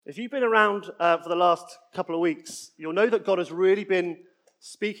If you've been around for the last couple of weeks, you'll know that God has really been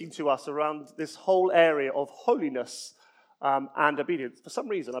speaking to us around this whole area of holiness and obedience. For some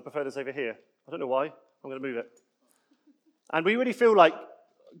reason, I prefer this over here. I don't know why. I'm going to move it. And we really feel like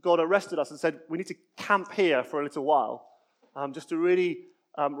God arrested us and said, we need to camp here for a little while, just to really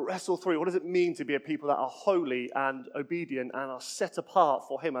wrestle through what does it mean to be a people that are holy and obedient and are set apart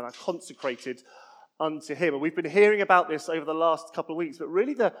for Him and are consecrated unto Him. And we've been hearing about this over the last couple of weeks, but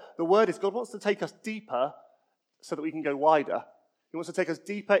really the word is God wants to take us deeper so that we can go wider. He wants to take us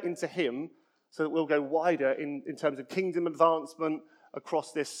deeper into Him so that we'll go wider in terms of kingdom advancement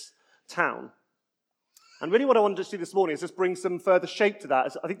across this town. And really what I wanted to do this morning is just bring some further shape to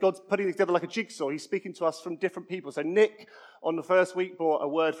that. I think God's putting it together like a jigsaw. He's speaking to us from different people. So Nick, on the first week, brought a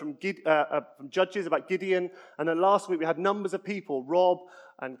word from Judges about Gideon. And then last week we had numbers of people, Rob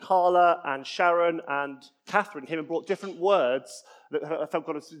and Carla and Sharon and Catherine came and brought different words that I felt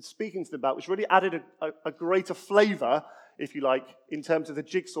God was speaking to them about, which really added a greater flavor, if you like, in terms of the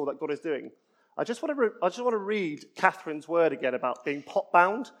jigsaw that God is doing. I just want to read Catherine's word again about being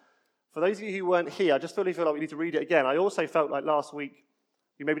pot-bound. For those of you who weren't here, I just really feel like we need to read it again. I also felt like last week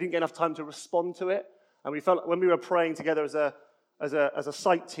we maybe didn't get enough time to respond to it, and we felt like when we were praying together as a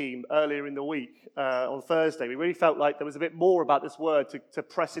site team earlier in the week on Thursday, we really felt like there was a bit more about this word to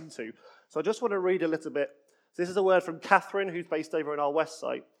press into. So I just want to read a little bit. So this is a word from Catherine, who's based over in our west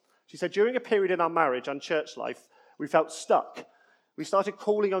site. She said, during a period in our marriage and church life, we felt stuck. We started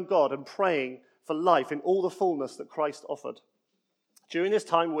calling on God and praying for life in all the fullness that Christ offered. During this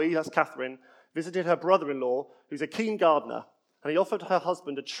time, that's Catherine, visited her brother-in-law, who's a keen gardener, and he offered her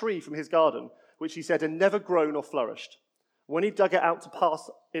husband a tree from his garden, which he said had never grown or flourished. When he dug it out to pass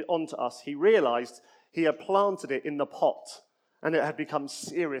it on to us, he realized he had planted it in the pot, and it had become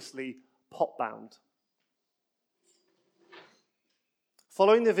seriously pot-bound.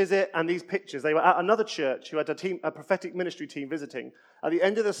 Following the visit and these pictures, they were at another church who had a prophetic ministry team visiting. At the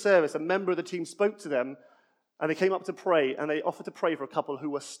end of the service, a member of the team spoke to them, and they came up to pray, and they offered to pray for a couple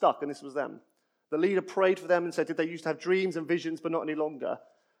who were stuck, and this was them. The leader prayed for them and said, did they used to have dreams and visions, but not any longer?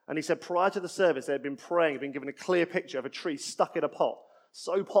 And he said, prior to the service, they had been praying, had been given a clear picture of a tree stuck in a pot,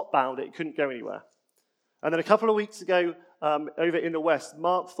 so pot-bound it couldn't go anywhere. And then a couple of weeks ago, over in the West,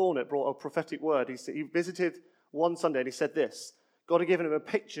 Mark Thornett brought a prophetic word. He visited one Sunday, and he said this: God had given him a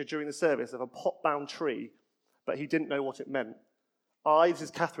picture during the service of a pot-bound tree, but he didn't know what it meant. This is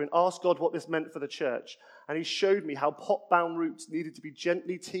Catherine, asked God what this meant for the church, and he showed me how pot-bound roots needed to be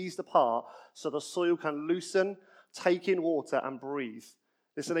gently teased apart so the soil can loosen, take in water, and breathe.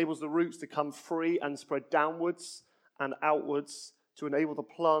 This enables the roots to come free and spread downwards and outwards to enable the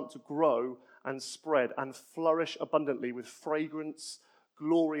plant to grow and spread and flourish abundantly with fragrance,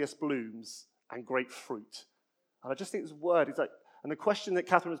 glorious blooms, and great fruit. And I just think this word is like, and the question that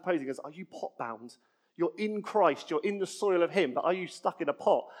Catherine was posing is, are you pot-bound? You're in Christ, you're in the soil of Him, but are you stuck in a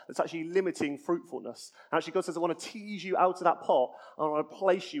pot that's actually limiting fruitfulness? And actually, God says, I want to tease you out of that pot, and I want to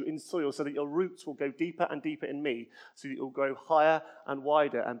place you in soil so that your roots will go deeper and deeper in me, so that you'll grow higher and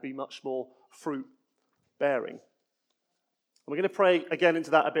wider and be much more fruit-bearing. And we're going to pray again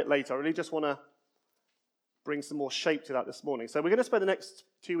into that a bit later. I really just want to bring some more shape to that this morning. So we're going to spend the next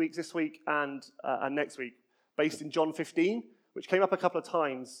 2 weeks, this week and next week, based in John 15, which came up a couple of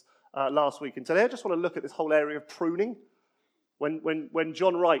times last week. And today I just want to look at this whole area of pruning. When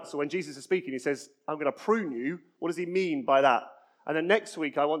John writes, or when Jesus is speaking, he says, I'm going to prune you. What does he mean by that? And then next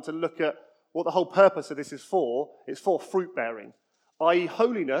week I want to look at what the whole purpose of this is for. It's for fruit bearing. I.e.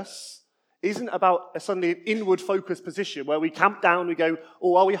 holiness isn't about suddenly an inward focused position where we camp down, we go,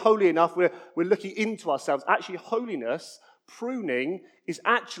 oh, are we holy enough? We're looking into ourselves. Actually, holiness, pruning, is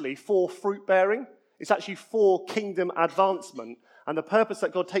actually for fruit bearing. It's actually for kingdom advancement. And the purpose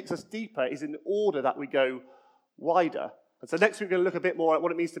that God takes us deeper is in order that we go wider. And so next week we're going to look a bit more at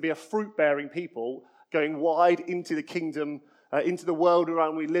what it means to be a fruit-bearing people, going wide into the kingdom, into the world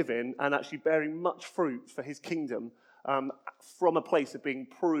around we live in, and actually bearing much fruit for His kingdom from a place of being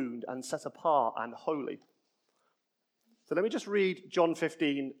pruned and set apart and holy. So let me just read John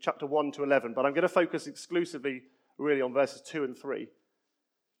 15, chapter 1 to 11, but I'm going to focus exclusively really on verses 2 and 3. It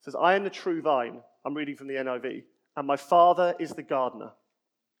says, I am the true vine. I'm reading from the NIV. And my Father is the gardener.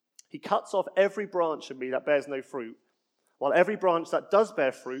 He cuts off every branch of me that bears no fruit, while every branch that does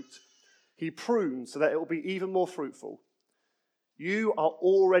bear fruit, He prunes so that it will be even more fruitful. You are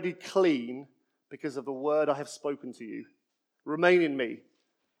already clean because of the word I have spoken to you. Remain in me,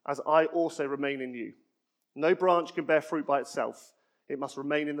 as I also remain in you. No branch can bear fruit by itself. It must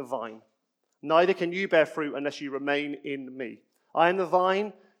remain in the vine. Neither can you bear fruit unless you remain in me. I am the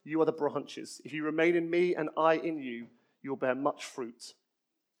vine, you are the branches. If you remain in me and I in you, you will bear much fruit.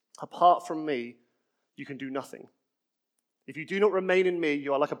 Apart from me, you can do nothing. If you do not remain in me,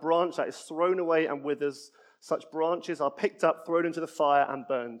 you are like a branch that is thrown away and withers. Such branches are picked up, thrown into the fire, and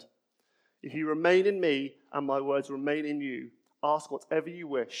burned. If you remain in me, and my words remain in you, ask whatever you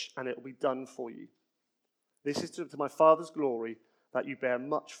wish, and it will be done for you. This is to my Father's glory, that you bear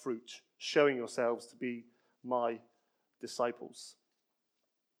much fruit, showing yourselves to be my disciples.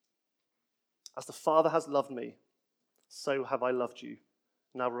 As the Father has loved me, so have I loved you.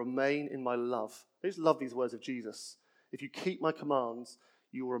 Now remain in my love. I just love these words of Jesus. If you keep my commands,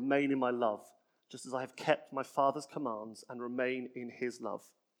 you will remain in my love, just as I have kept my Father's commands and remain in his love.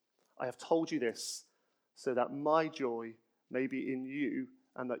 I have told you this, so that my joy may be in you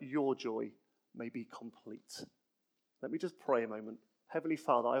and that your joy may be complete. Let me just pray a moment. Heavenly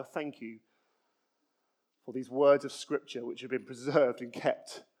Father, I thank you for these words of Scripture which have been preserved and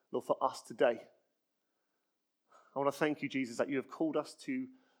kept, Lord, for us today. I want to thank you, Jesus, that you have called us to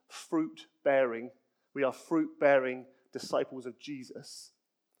fruit bearing. We are fruit bearing disciples of Jesus.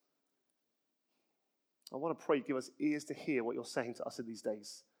 I want to pray, give us ears to hear what you're saying to us in these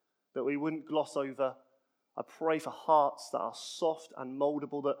days, that we wouldn't gloss over. I pray for hearts that are soft and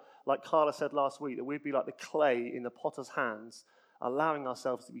moldable, that, like Carla said last week, that we'd be like the clay in the potter's hands, allowing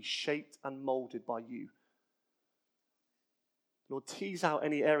ourselves to be shaped and molded by you. Lord, tease out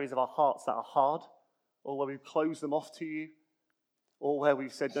any areas of our hearts that are hard, or where we've closed them off to you, or where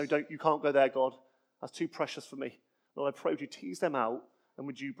we've said, no, you can't go there, God. That's too precious for me. Lord, I pray, would you tease them out, and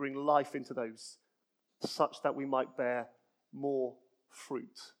would you bring life into those, such that we might bear more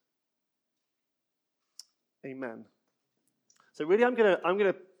fruit. Amen. So really, I'm going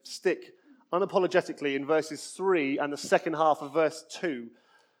to stick unapologetically in verses 3 and the second half of verse 2.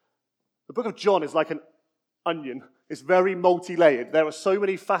 The book of John is like an onion. It's very multi-layered. There are so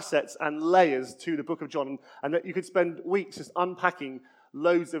many facets and layers to the book of John, and that you could spend weeks just unpacking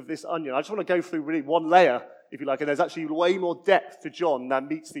loads of this onion. I just want to go through really one layer, if you like, and there's actually way more depth to John than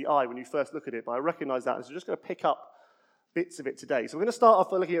meets the eye when you first look at it, but I recognize that, so we're just going to pick up bits of it today. So we're going to start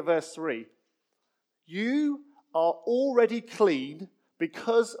off by looking at verse 3. You are already clean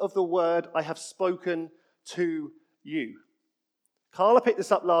because of the word I have spoken to you. Carla picked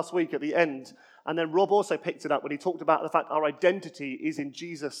this up last week at the end, and then Rob also picked it up when he talked about the fact our identity is in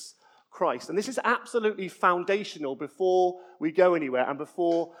Jesus Christ. And this is absolutely foundational before we go anywhere and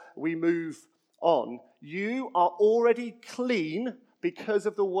before we move on. You are already clean because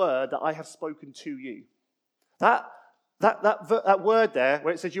of the word that I have spoken to you. That word there,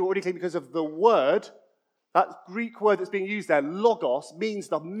 where it says you're already clean because of the word, that Greek word that's being used there, logos, means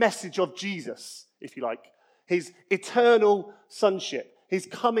the message of Jesus, if you like. His eternal sonship, his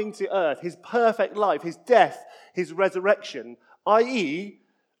coming to earth, his perfect life, his death, his resurrection, i.e.,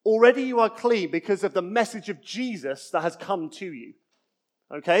 already you are clean because of the message of Jesus that has come to you.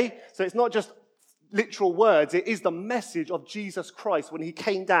 Okay? So it's not just literal words, it is the message of Jesus Christ when he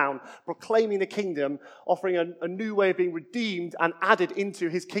came down, proclaiming the kingdom, offering a new way of being redeemed and added into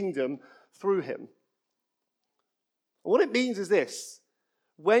his kingdom through him. And what it means is this: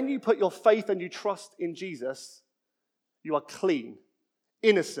 when you put your faith and you trust in Jesus, you are clean,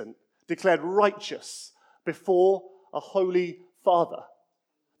 innocent, declared righteous before a holy Father.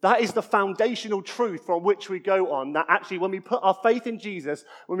 That is the foundational truth from which we go on, that actually when we put our faith in Jesus,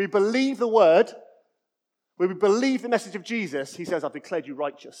 when we believe the word, when we believe the message of Jesus, he says, I've declared you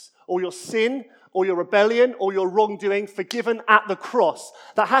righteous. All your sin, all your rebellion, all your wrongdoing, forgiven at the cross.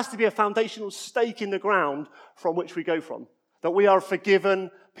 That has to be a foundational stake in the ground from which we go from. That we are a forgiven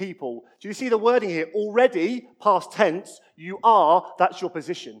people. Do you see the wording here? Already, past tense, you are, that's your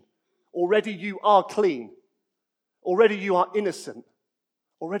position. Already you are clean. Already you are innocent.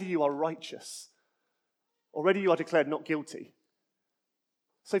 Already you are righteous. Already you are declared not guilty.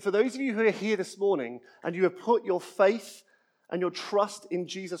 So for those of you who are here this morning and you have put your faith and your trust in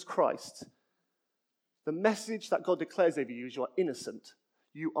Jesus Christ, the message that God declares over you is you are innocent.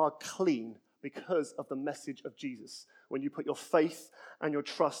 You are clean because of the message of Jesus. When you put your faith and your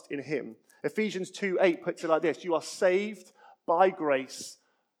trust in him. Ephesians 2:8 puts it like this: you are saved by grace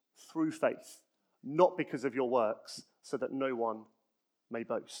through faith, not because of your works, so that no one may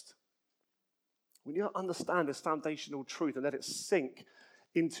boast. We need to understand this foundational truth and let it sink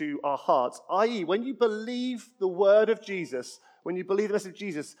into our hearts, i.e., when you believe the word of Jesus, when you believe the message of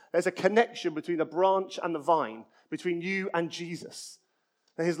Jesus, there's a connection between the branch and the vine, between you and Jesus.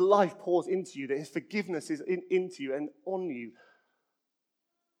 That his life pours into you, that his forgiveness is into you and on you.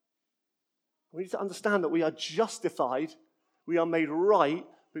 We need to understand that we are justified, we are made right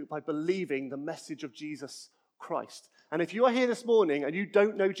by believing the message of Jesus Christ. And if you are here this morning and you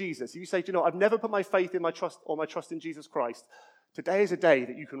don't know Jesus, you say, do you know, I've never put my faith in my trust in Jesus Christ, Today is a day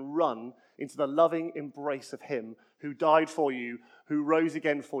that you can run into the loving embrace of him who died for you, who rose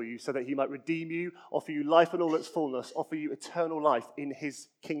again for you, so that he might redeem you, offer you life in all its fullness, offer you eternal life in his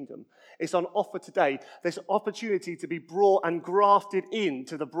kingdom. It's on offer today. This opportunity to be brought and grafted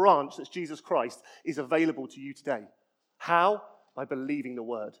into the branch that's Jesus Christ is available to you today. How? By believing the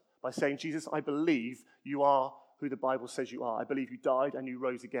word. By saying, Jesus, I believe you are who the Bible says you are. I believe you died and you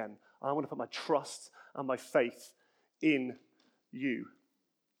rose again. I want to put my trust and my faith in you.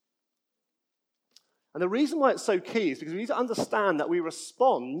 And the reason why it's so key is because we need to understand that we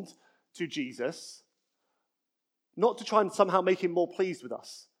respond to Jesus not to try and somehow make him more pleased with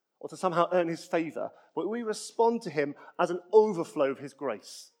us or to somehow earn his favor, but we respond to him as an overflow of his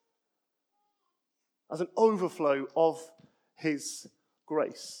grace, as an overflow of his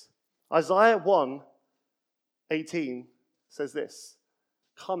grace. Isaiah 1:18 says this,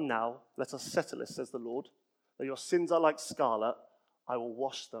 "Come now, let us settle this, says the Lord. Though your sins are like scarlet, I will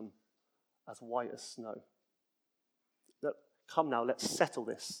wash them as white as snow." Come now, let's settle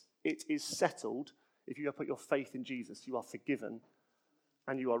this. It is settled if you have put your faith in Jesus. You are forgiven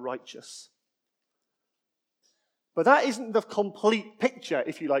and you are righteous. But that isn't the complete picture,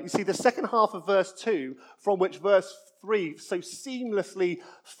 if you like. You see, the second half of verse 2, from which verse 3 so seamlessly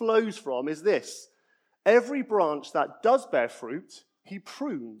flows from, is this. Every branch that does bear fruit, he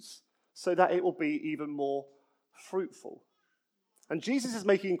prunes so that it will be even more fruitful. And Jesus is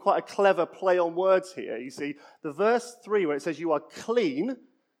making quite a clever play on words here. You see, the verse 3 where it says you are clean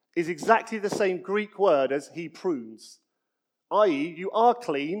is exactly the same Greek word as he prunes. I.e., you are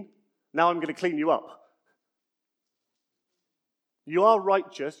clean, now I'm going to clean you up. You are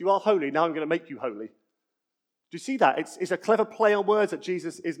righteous, you are holy, now I'm going to make you holy. Do you see that? It's a clever play on words that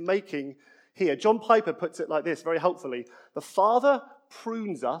Jesus is making here. John Piper puts it like this, very helpfully. The Father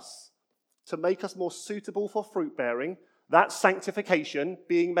prunes us to make us more suitable for fruit bearing. That's sanctification,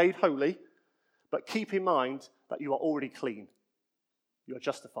 being made holy. But keep in mind that you are already clean. You are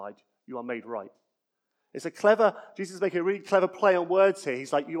justified. You are made right. Jesus is making a really clever play on words here.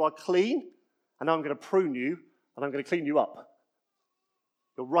 He's like, you are clean, and now I'm going to prune you, and I'm going to clean you up.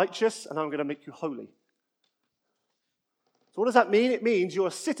 You're righteous, and I'm going to make you holy. So what does that mean? It means you're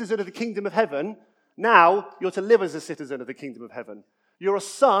a citizen of the kingdom of heaven. Now you're to live as a citizen of the kingdom of heaven. You're a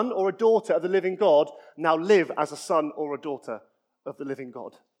son or a daughter of the living God. Now live as a son or a daughter of the living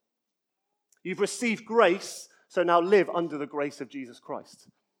God. You've received grace, so now live under the grace of Jesus Christ.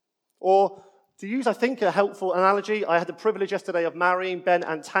 Or to use, I think, a helpful analogy, I had the privilege yesterday of marrying Ben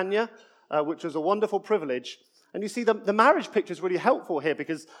and Tanya, which was a wonderful privilege. And you see, the marriage picture is really helpful here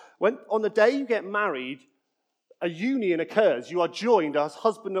because when on the day you get married, a union occurs. You are joined as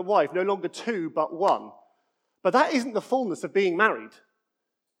husband and wife, no longer two, but one. But that isn't the fullness of being married.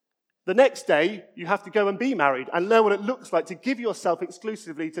 The next day, you have to go and be married and learn what it looks like to give yourself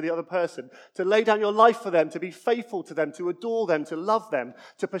exclusively to the other person, to lay down your life for them, to be faithful to them, to adore them, to love them,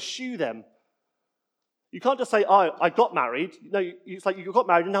 to pursue them. You can't just say, I got married. No, it's like you got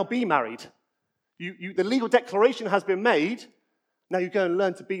married and now be married. The legal declaration has been made. Now you go and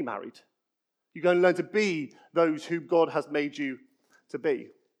learn to be married. You go and learn to be those who God has made you to be.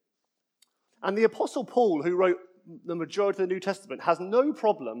 And the Apostle Paul, who wrote the majority of the New Testament, has no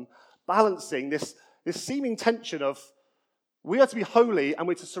problem balancing this seeming tension of we are to be holy and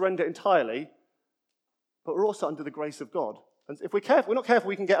we're to surrender entirely, but we're also under the grace of God. And if we're not careful,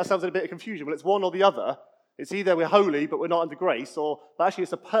 we can get ourselves in a bit of confusion. Well, it's one or the other. It's either we're holy, but we're not under grace, but actually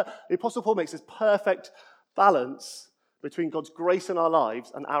the Apostle Paul makes this perfect balance between God's grace in our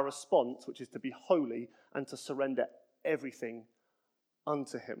lives and our response, which is to be holy and to surrender everything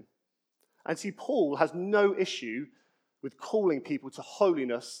unto him. And see, Paul has no issue with calling people to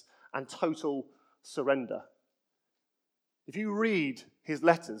holiness and total surrender. If you read his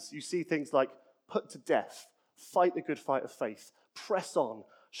letters, you see things like put to death, fight the good fight of faith, press on,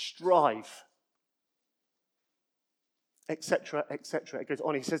 strive, etc., etc. It goes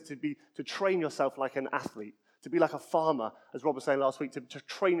on. He says to train yourself like an athlete, to be like a farmer, as Rob was saying last week, to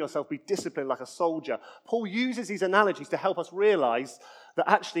train yourself, be disciplined like a soldier. Paul uses these analogies to help us realize that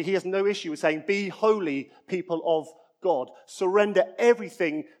actually he has no issue with saying, be holy, people of God. Surrender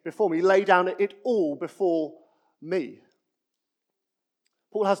everything before me. Lay down it all before me.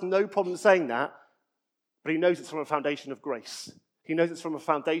 Paul has no problem saying that, but he knows it's from a foundation of grace. He knows it's from a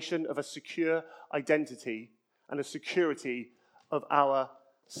foundation of a secure identity and a security of our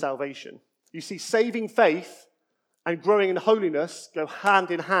salvation. You see, saving faith and growing in holiness go hand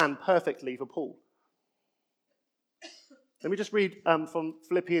in hand perfectly for Paul. Let me just read from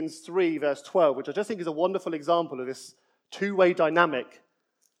Philippians 3, verse 12, which I just think is a wonderful example of this two-way dynamic.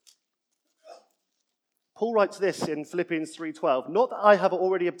 Paul writes this in Philippians 3:12, "Not that I have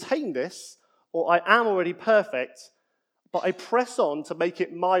already obtained this, or I am already perfect, but I press on to make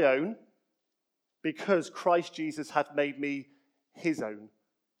it my own, because Christ Jesus hath made me his own."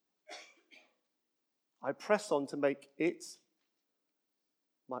 I press on to make it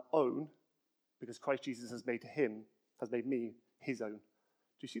my own, because Christ Jesus has made me his own. Do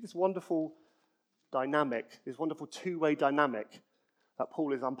you see this wonderful dynamic, this wonderful two-way dynamic that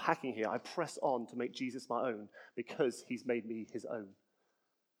Paul is unpacking here? I press on to make Jesus my own because he's made me his own.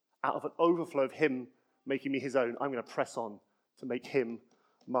 Out of an overflow of him making me his own, I'm going to press on to make him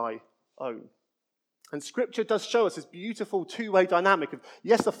my own. And Scripture does show us this beautiful two-way dynamic of,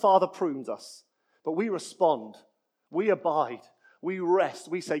 yes, the Father prunes us, but we respond, we abide, we rest,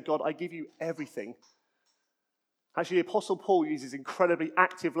 we say, God, I give you everything. Actually, the Apostle Paul uses incredibly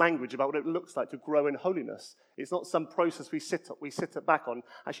active language about what it looks like to grow in holiness. It's not some process we sit back on.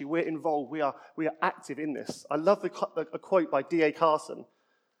 Actually, we're involved. We are active in this. I love a quote by D.A. Carson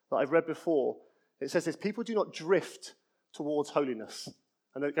that I've read before. It says this: people do not drift towards holiness.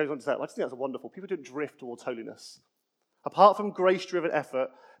 And then it goes on to say, I just think that's wonderful. People don't drift towards holiness. Apart from grace-driven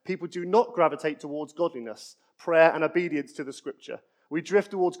effort, people do not gravitate towards godliness, prayer, and obedience to the Scripture. We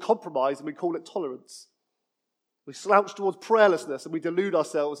drift towards compromise and we call it tolerance. We slouch towards prayerlessness and we delude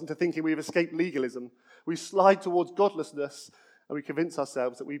ourselves into thinking we've escaped legalism. We slide towards godlessness and we convince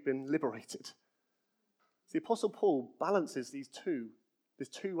ourselves that we've been liberated. The Apostle Paul balances this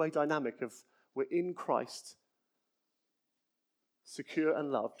two-way dynamic of we're in Christ, secure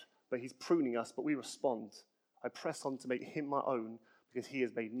and loved, but he's pruning us, but we respond. I press on to make him my own because he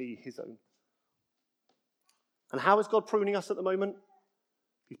has made me his own. And how is God pruning us at the moment?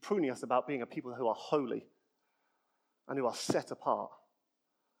 He's pruning us about being a people who are holy and who are set apart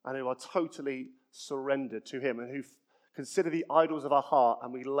and who are totally surrendered to him and who consider the idols of our heart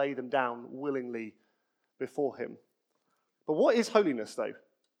and we lay them down willingly before him. But what is holiness, though?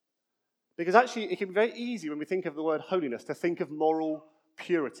 Because actually, it can be very easy when we think of the word holiness to think of moral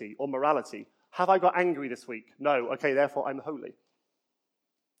purity or morality. Have I got angry this week? No. Okay, therefore I'm holy.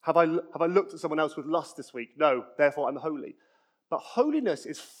 Have I looked at someone else with lust this week? No, therefore I'm holy. But holiness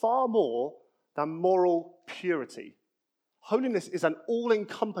is far more than moral purity. Holiness is an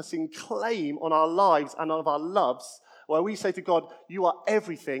all-encompassing claim on our lives and on our loves, where we say to God, you are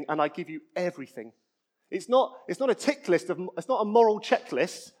everything and I give you everything. It's not a tick list, it's not a moral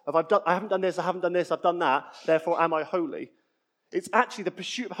checklist of I haven't done this, I've done that, therefore am I holy. It's actually the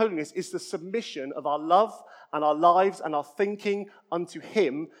pursuit of holiness is the submission of our love and our lives and our thinking unto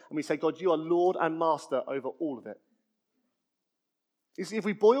him, and we say, God, you are Lord and Master over all of it. You see, if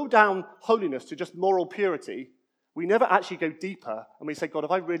we boil down holiness to just moral purity, we never actually go deeper, and we say, God,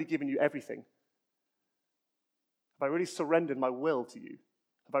 have I really given you everything? Have I really surrendered my will to you?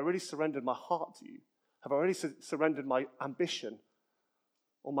 Have I really surrendered my heart to you? Have I really surrendered my ambition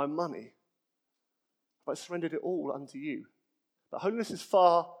or my money? Have I surrendered it all unto you? But holiness is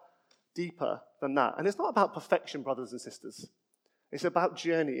far deeper than that. And it's not about perfection, brothers and sisters. It's about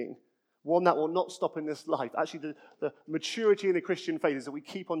journeying, one that will not stop in this life. Actually, the maturity in the Christian faith is that we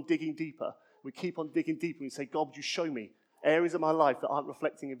keep on digging deeper. We keep on digging deeper. We say, God, would you show me areas of my life that aren't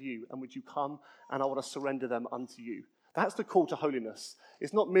reflecting of you? And would you come and I want to surrender them unto you? That's the call to holiness.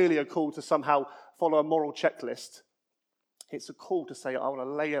 It's not merely a call to somehow follow a moral checklist. It's a call to say, I want to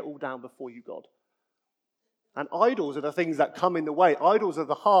lay it all down before you, God. And idols are the things that come in the way. Idols of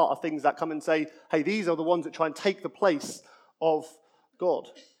the heart are things that come and say, hey, these are the ones that try and take the place of God.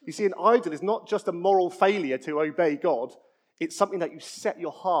 You see, an idol is not just a moral failure to obey God. It's something that you set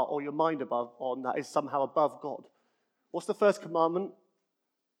your heart or your mind on that is somehow above God. What's the first commandment?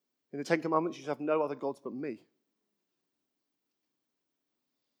 In the Ten Commandments, you shall have no other gods but me.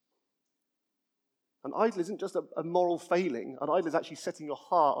 An idol isn't just a moral failing. An idol is actually setting your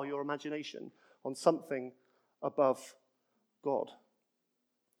heart or your imagination on something above God.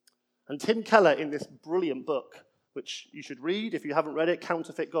 And Tim Keller, in this brilliant book, which you should read if you haven't read it,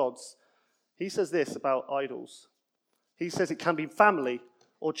 Counterfeit Gods, he says this about idols. He says it can be family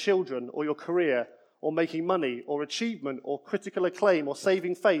or children or your career or making money or achievement or critical acclaim or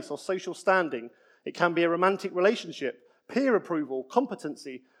saving face or social standing. It can be a romantic relationship, peer approval,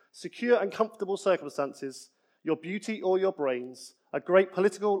 competency, secure and comfortable circumstances, your beauty or your brains, a great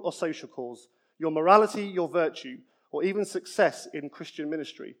political or social cause, your morality, your virtue, or even success in Christian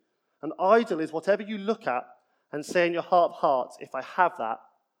ministry. An idol is whatever you look at and say in your heart of hearts, if I have that,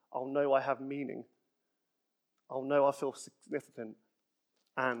 I'll know I have meaning. I'll know I feel significant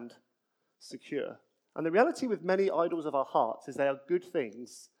and secure. And the reality with many idols of our hearts is they are good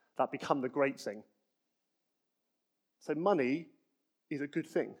things that become the great thing. So money is a good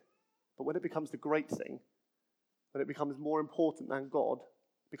thing, but when it becomes the great thing, when it becomes more important than God,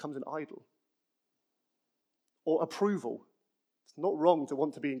 it becomes an idol. Or approval. It's not wrong to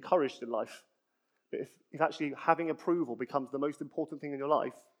want to be encouraged in life. But if actually having approval becomes the most important thing in your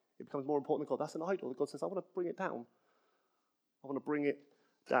life, it becomes more important than God. That's an idol. God says, I want to bring it down. I want to bring it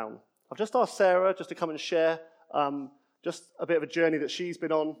down. I've just asked Sarah just to come and share just a bit of a journey that she's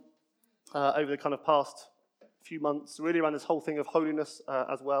been on over the kind of past few months, really around this whole thing of holiness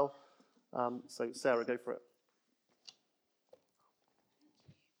as well. So Sarah, go for it.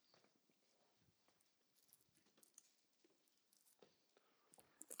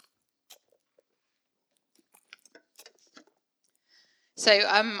 So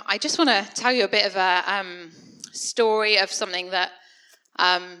I just want to tell you a bit of a story of something that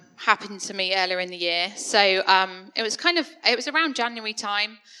happened to me earlier in the year. So it was around January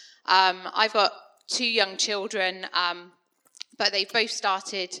time. I've got 2 young children, but they've both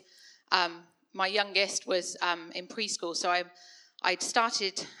started. My youngest was in preschool, so I'd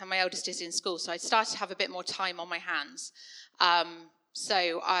started, and my eldest is in school, so I'd started to have a bit more time on my hands.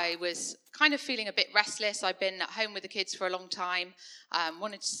 So I was kind of feeling a bit restless. I've been at home with the kids for a long time,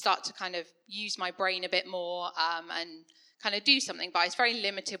 wanted to start to kind of use my brain a bit more and kind of do something, but I was very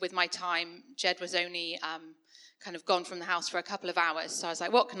limited with my time. Jed was only kind of gone from the house for a couple of hours, so I was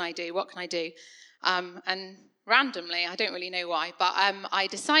like, what can I do? And randomly, I don't really know why, but I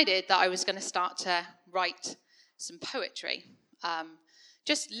decided that I was going to start to write some poetry,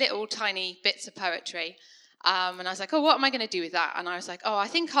 just little tiny bits of poetry. And I was like, oh, what am I going to do with that? And I was like, oh, I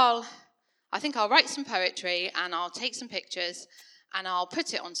think I'll write some poetry and I'll take some pictures and I'll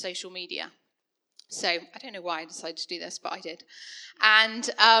put it on social media. So I don't know why I decided to do this, but I did. And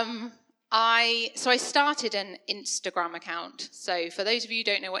I started an Instagram account. So for those of you who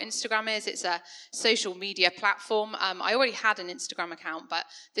don't know what Instagram is, it's a social media platform. I already had an Instagram account, but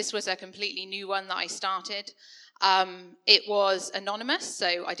this was a completely new one that I started. It was anonymous,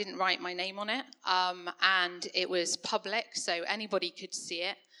 so I didn't write my name on it, and it was public, so anybody could see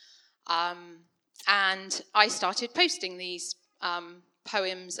it. And I started posting these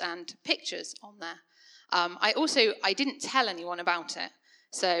poems and pictures on there. I didn't tell anyone about it,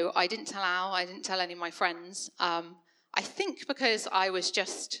 so I didn't tell Al, I didn't tell any of my friends. I think because I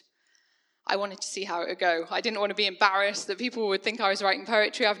wanted to see how it would go. I didn't want to be embarrassed that people would think I was writing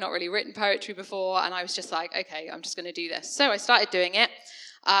poetry. I've not really written poetry before, and I was just like, okay, I'm just going to do this. So I started doing it,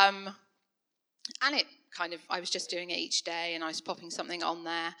 and I was just doing it each day, and I was popping something on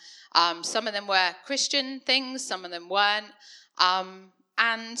there. Some of them were Christian things, some of them weren't,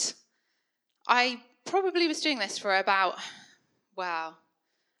 and I probably was doing this for about,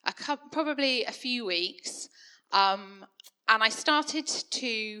 probably a few weeks, and I started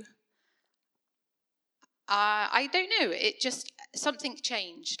to... I don't know, something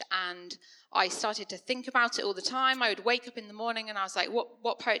changed, and I started to think about it all the time. I would wake up in the morning and I was like,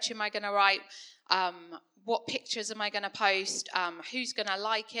 what poetry am I going to write? What pictures am I going to post? Who's going to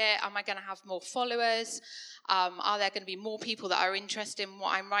like it? Am I going to have more followers? Are there going to be more people that are interested in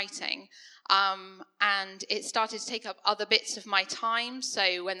what I'm writing? And it started to take up other bits of my time.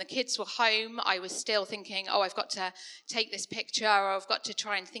 So when the kids were home, I was still thinking, I've got to take this picture, or I've got to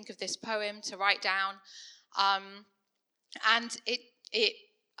try and think of this poem to write down. And it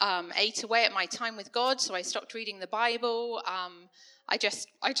ate away at my time with God, so I stopped reading the Bible. I just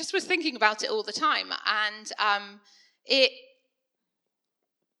was thinking about it all the time, and it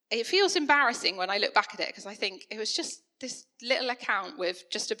feels embarrassing when I look back at it, because I think it was just this little account with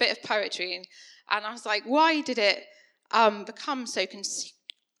just a bit of poetry, and I was like, why did it become so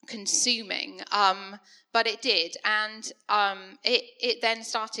consuming? But it did, and it then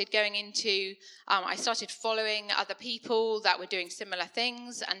started going into, I started following other people that were doing similar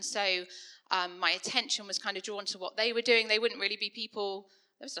things, and so my attention was kind of drawn to what they were doing. They wouldn't really be people,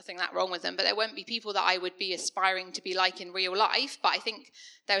 there's nothing that wrong with them, but there wouldn't be people that I would be aspiring to be like in real life. But I think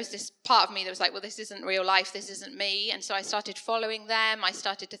there was this part of me that was like, well, this isn't real life, this isn't me. And so I started following them. I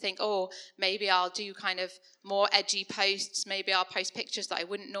started to think, maybe I'll do kind of more edgy posts. Maybe I'll post pictures that I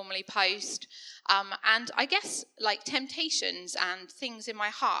wouldn't normally post. And I guess like temptations and things in my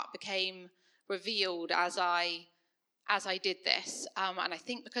heart became revealed as I did this. And I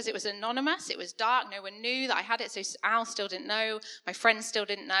think because it was anonymous, it was dark, no one knew that I had it, so Al still didn't know, my friends still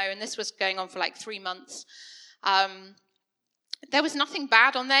didn't know, and this was going on for like 3 months. There was nothing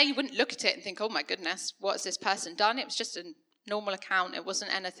bad on there. You wouldn't look at it and think, oh my goodness, what has this person done? It was just a normal account. It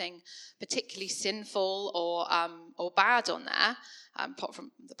wasn't anything particularly sinful or bad on there, apart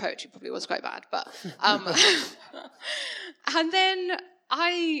from the poetry probably was quite bad. But and then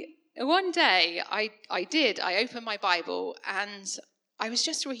one day I opened my Bible and I was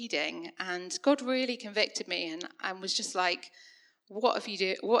just reading, and God really convicted me, and was just like, what are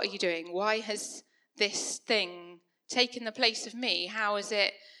you doing? Why has this thing taken the place of me? How has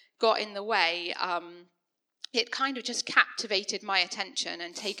it got in the way? It kind of just captivated my attention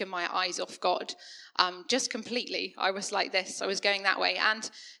and taken my eyes off God, just completely. I was like this. I was going that way. And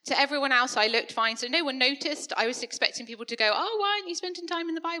to everyone else, I looked fine. So no one noticed. I was expecting people to go, oh, why aren't you spending time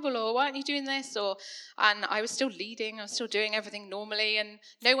in the Bible? Or why aren't you doing this? And I was still leading. I was still doing everything normally. And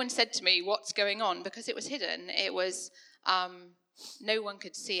no one said to me, what's going on? Because it was hidden. It was, no one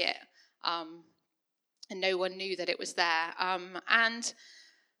could see it. And no one knew that it was there. And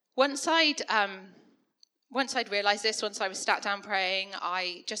once I'd realised this, once I was sat down praying,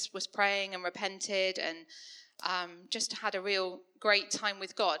 I just was praying and repented and just had a real great time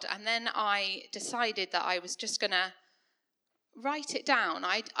with God. And then I decided that I was just going to write it down.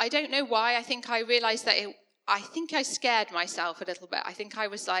 I don't know why. I think I realised that I think I scared myself a little bit. I think I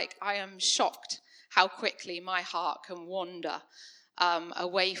was like, I am shocked how quickly my heart can wander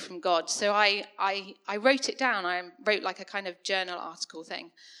away from God. So I wrote it down. I wrote like a kind of journal article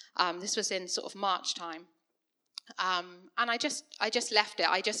thing. This was in sort of March time. And I just left it.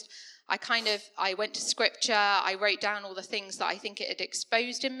 I went to scripture. I wrote down all the things that I think it had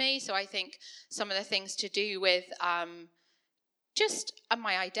exposed in me. So I think some of the things to do with just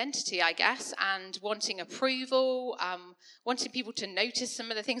my identity, I guess, and wanting approval, wanting people to notice some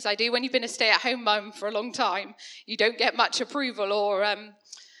of the things I do. When you've been a stay-at-home mum for a long time, you don't get much approval or I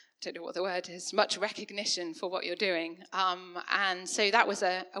don't know what the word is, much recognition for what you're doing. And so that was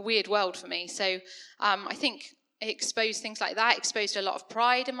a weird world for me. So I think it exposed things like that, exposed a lot of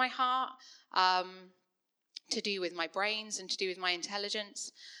pride in my heart, to do with my brains and to do with my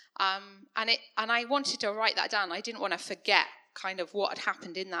intelligence. And I wanted to write that down. I didn't want to forget kind of what had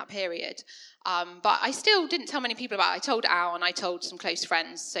happened in that period. But I still didn't tell many people about it. I told Al and I told some close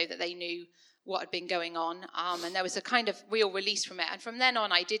friends so that they knew what had been going on. And there was a kind of real release from it. And from then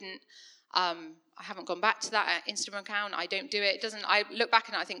on, I haven't gone back to that Instagram account. I don't do it. I look back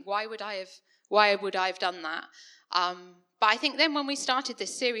and I think, why would I have done that? But I think then when we started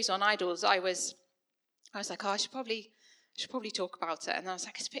this series on idols, I was like, oh, I should probably talk about it. And I was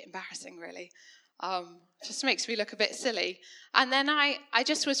like, it's a bit embarrassing, really. Just makes me look a bit silly. And then I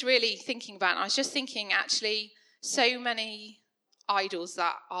just was really thinking about it. I was just thinking, actually, so many idols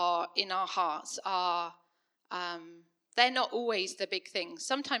that are in our hearts are, they're not always the big things.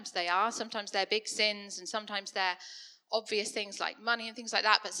 Sometimes they are. Sometimes they're big sins, and sometimes they're obvious things like money and things like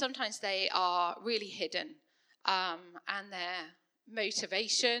that. But sometimes they are really hidden, and they're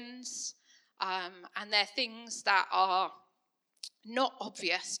motivations, and they're things that are not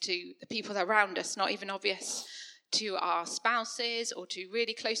obvious to the people around us, not even obvious to our spouses or to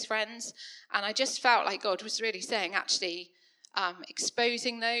really close friends. And I just felt like God was really saying, actually,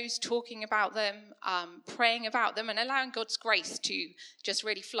 exposing those, talking about them, praying about them, and allowing God's grace to just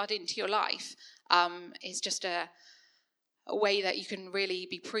really flood into your life is just a way that you can really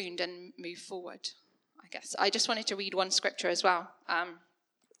be pruned and move forward, I guess. I just wanted to read one scripture as well,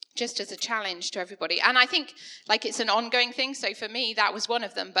 just as a challenge to everybody. And I think like it's an ongoing thing. So for me, that was one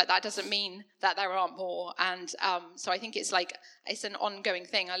of them, but that doesn't mean that there aren't more. And so I think it's an ongoing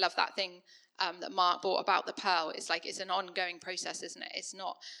thing. I love that thing that Mark brought about the pearl. It's like it's an ongoing process, isn't it? It's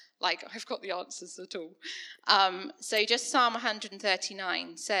not like I've got the answers at all. So just Psalm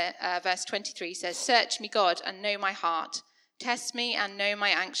 139, verse 23 says, "Search me, God, and know my heart. Test me and know my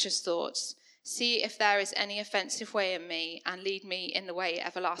anxious thoughts. See if there is any offensive way in me, and lead me in the way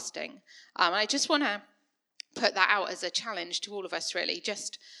everlasting." And I just want to put that out as a challenge to all of us, really.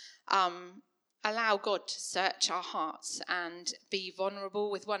 Just allow God to search our hearts and be vulnerable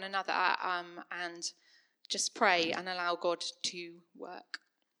with one another, and just pray and allow God to work.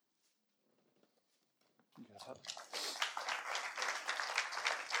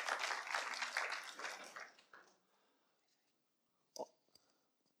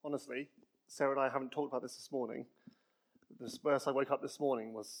 Honestly, Sarah and I haven't talked about this morning. The verse I woke up this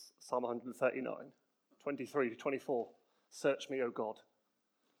morning was Psalm 139, 23 to 24. Search me, O God,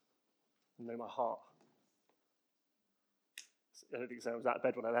 and know my heart. I don't think Sarah was out of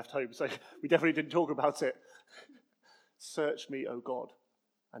bed when I left home, so we definitely didn't talk about it. Search me, O God,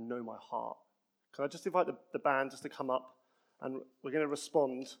 and know my heart. Can I just invite the band just to come up, and we're going to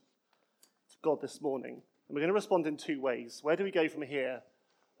respond to God this morning. And we're going to respond in two ways. Where do we go from here?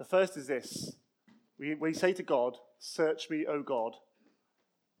 The first is this. We say to God, search me, O God,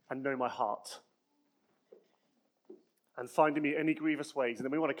 and know my heart. And find in me any grievous ways. And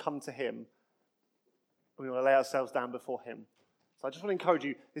then we want to come to him. And we want to lay ourselves down before him. So I just want to encourage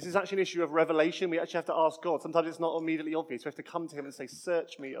you, this is actually an issue of revelation. We actually have to ask God. Sometimes it's not immediately obvious. We have to come to him and say,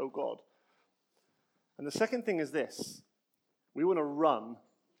 search me, O God. And the second thing is this. We want to run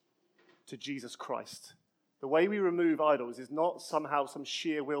to Jesus Christ. The way we remove idols is not somehow some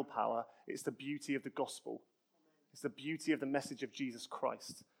sheer willpower. It's the beauty of the gospel. It's the beauty of the message of Jesus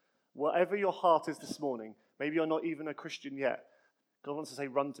Christ. Whatever your heart is this morning, maybe you're not even a Christian yet. God wants to say,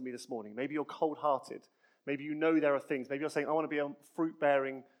 run to me this morning. Maybe you're cold-hearted. Maybe you know there are things. Maybe you're saying, I want to be a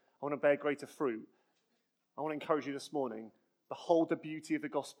fruit-bearing. I want to bear greater fruit. I want to encourage you this morning, behold the beauty of the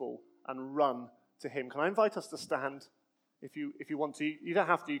gospel and run to him. Can I invite us to stand if you want to? You don't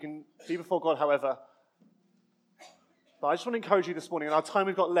have to. You can be before God, however. But I just want to encourage you this morning, in our time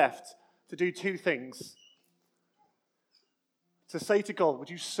we've got left, to do two things. To say to God,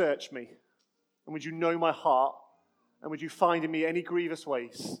 would you search me? And would you know my heart? And would you find in me any grievous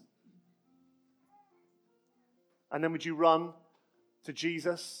ways? And then would you run to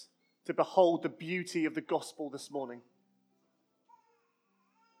Jesus to behold the beauty of the gospel this morning?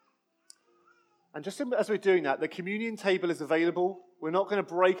 And just as we're doing that, the communion table is available. We're not going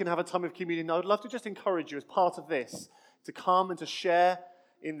to break and have a time of communion. I would love to just encourage you as part of this to come and to share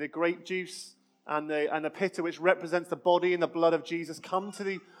in the grape juice and the pitta, which represents the body and the blood of Jesus. Come to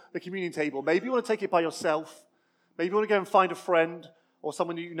the communion table. Maybe you want to take it by yourself. Maybe you want to go and find a friend or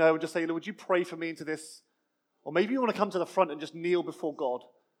someone you know and just say, Lord, would you pray for me into this? Or maybe you want to come to the front and just kneel before God.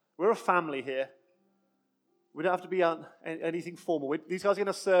 We're a family here. We don't have to be anything formal. These guys are going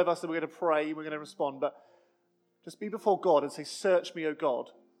to serve us and we're going to pray and we're going to respond. But just be before God and say, search me, O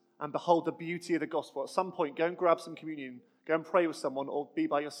God, and behold the beauty of the gospel. At some point, go and grab some communion. Go and pray with someone or be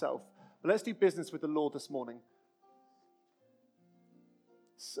by yourself. But let's do business with the Lord this morning.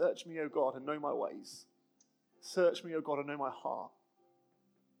 Search me, O God, and know my ways. Search me, O God, and know my heart.